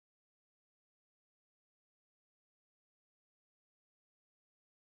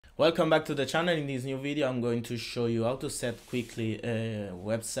Welcome back to the channel. In this new video I'm going to show you how to set quickly a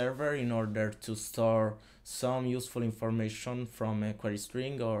web server in order to store some useful information from a query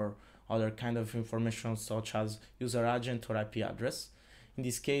string or other kind of information such as user agent or IP address. In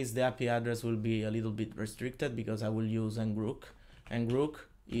this case the IP address will be a little bit restricted because I will use ngrook. Ngrook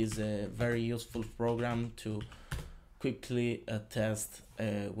is a very useful program to quickly test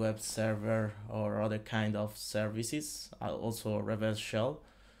a web server or other kind of services. Also a reverse shell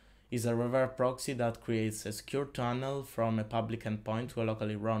is a reverse proxy that creates a secure tunnel from a public endpoint to a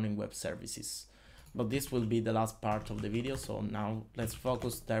locally running web services. But this will be the last part of the video, so now let's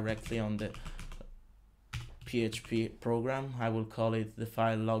focus directly on the PHP program. I will call it the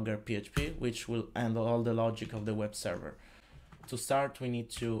file logger PHP, which will handle all the logic of the web server. To start, we need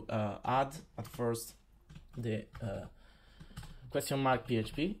to add at first the question mark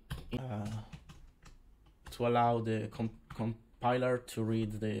PHP to allow the compiler to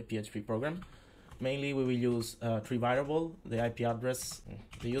read the PHP program. Mainly we will use three variables: the IP address,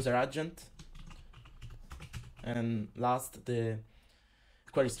 the user agent, and last the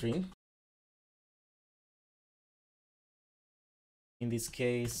query string. In this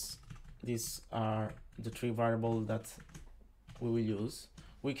case, these are the three variables that we will use.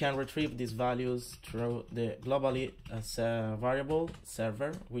 We can retrieve these values through the globally variable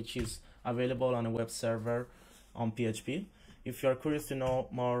server, which is available on a web server on PHP. If you are curious to know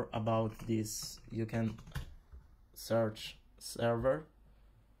more about this, you can search server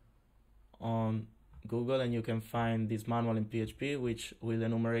on Google and you can find this manual in PHP, which will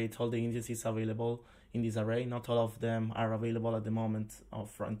enumerate all the indices available in this array. Not all of them are available at the moment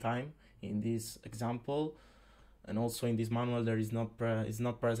of runtime in this example. And also in this manual there is not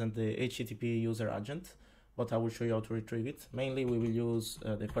present the HTTP user agent, but I will show you how to retrieve it. Mainly we will use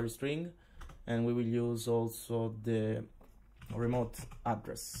the query string, and we will use also the remote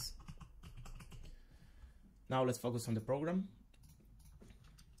address. Now let's focus on the program.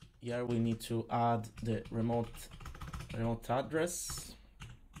 Here we need to add the remote address,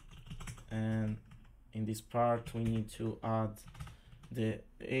 and in this part we need to add the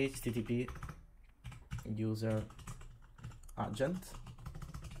HTTP user agent,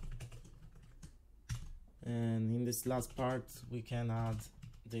 and in this last part we can add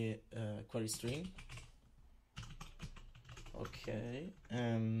the query string. Okay,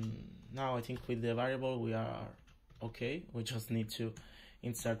 and now I think with the variable we are okay. We just need to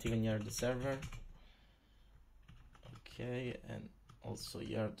insert even here the server. Okay, and also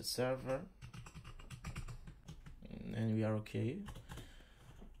here the server, and we are okay.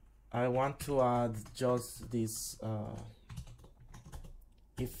 I want to add just this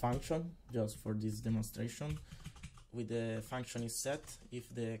if function just for this demonstration. With the function is set, if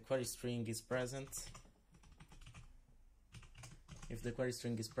the query string is present,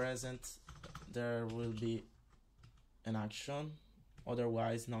 there will be an action,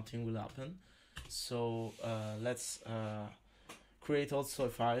 otherwise nothing will happen. So let's create also a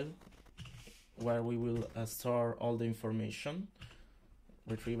file where we will store all the information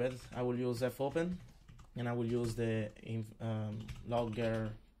retrieved. I will use fopen, and I will use the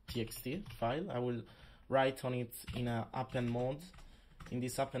logger.txt file. I will write on it in a append mode. In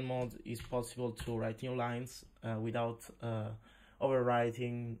this append mode is possible to write new lines without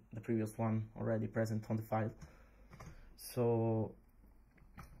overwriting the previous one already present on the file. So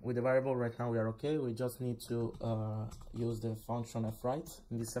with the variable right now we are okay. We just need to use the function fwrite.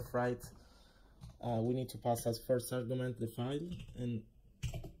 In this fwrite we need to pass as first argument the file, and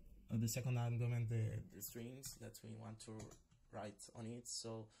the second argument the strings that we want to write on it.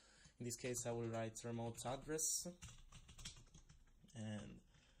 So in this case I will write remote address, and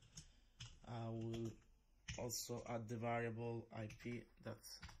I will also add the variable IP that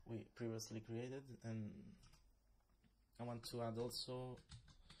we previously created, and I want to add also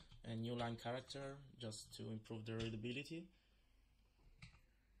a new line character just to improve the readability.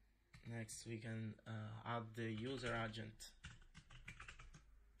 Next we can add the user agent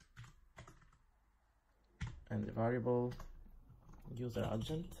and the variable user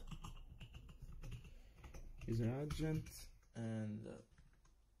agent, and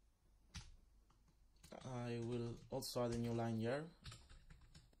I will also add a new line here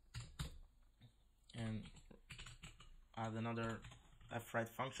and add another fwrite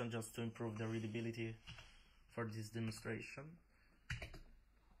function just to improve the readability for this demonstration.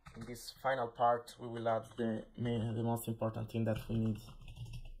 In this final part we will add the most important thing that we need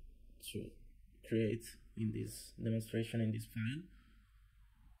to create in this demonstration in this file.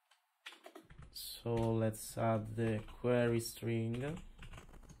 So let's add the query string.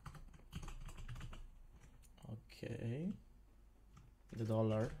 Okay, the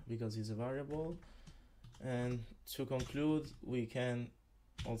dollar because it's a variable. And to conclude, we can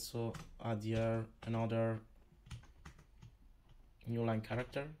also add here another new line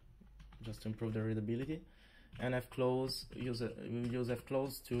character just to improve the readability. And fclose, we use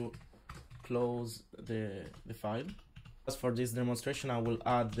fclose to close the file. As for this demonstration, I will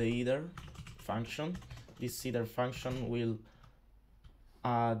add the either function. This either function will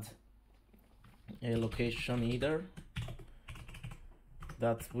add a location either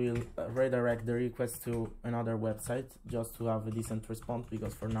that will redirect the request to another website just to have a decent response,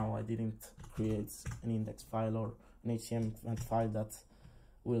 because for now I didn't create an index file or an HTML file that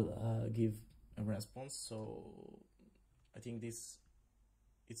will give a response. So I think this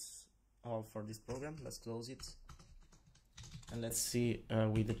is all for this program. Let's close it and let's see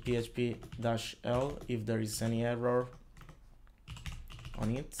with the php-l if there is any error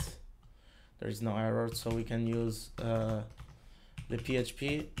on it. There is no error, so we can use the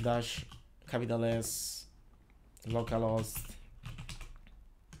php-S localhost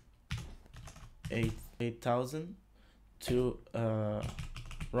 8000 to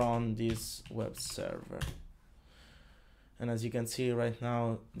run this web server. And as you can see right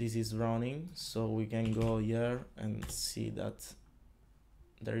now, this is running, so we can go here and see that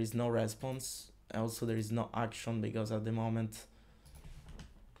there is no response. Also, there is no action because at the moment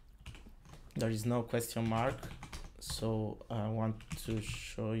there is no question mark. So I want to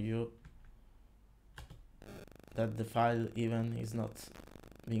show you that the file even is not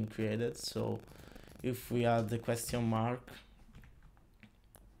being created. So if we add the question mark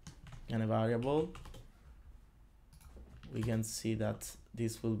and a variable, we can see that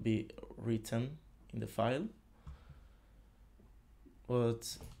this will be written in the file,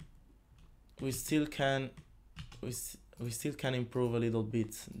 but we still can improve a little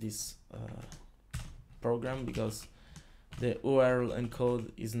bit this program, because the URL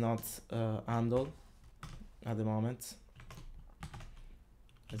encode is not handled at the moment,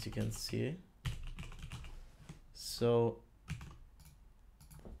 as you can see. So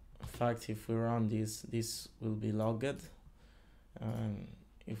in fact, if we run this will be logged. And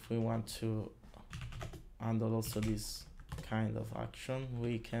if we want to handle also this kind of action,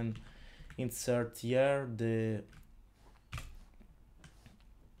 we can insert here the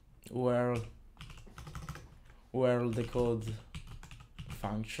URL decode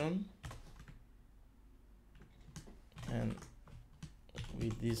function, and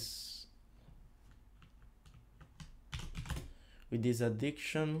with this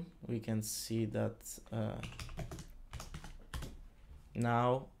addition we can see that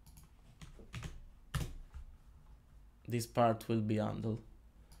now this part will be handled.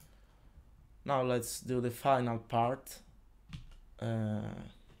 Now let's do the final part.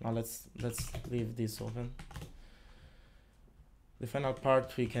 Now let's leave this open. The final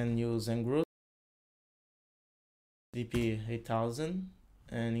part, we can use ngrook DP 8000,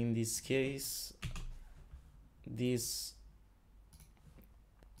 and in this case this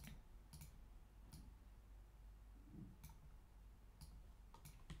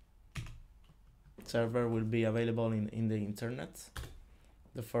server will be available in the internet.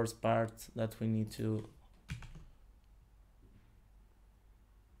 The first part that we need to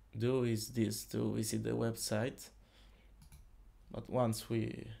do is this, to visit the website, but once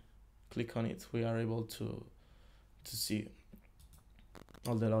we click on it we are able to see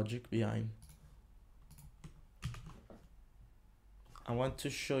all the logic behind. I want to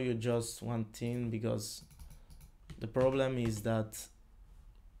show you just one thing, because the problem is that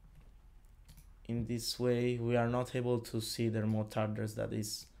in this way we are not able to see the remote address that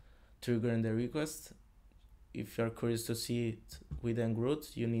is triggering the request. If you're curious to see it with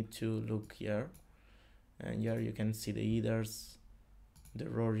ngrook, you need to look here, and here you can see the headers, the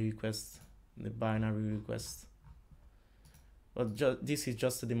raw request, the binary request. But this is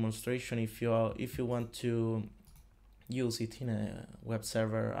just a demonstration. If you want to use it in a web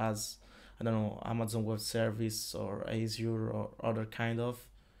server as, I don't know, Amazon Web Service or Azure or other kind of,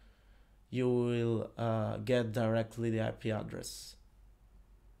 you will get directly the IP address.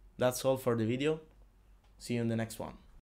 That's all for the video. See you in the next one.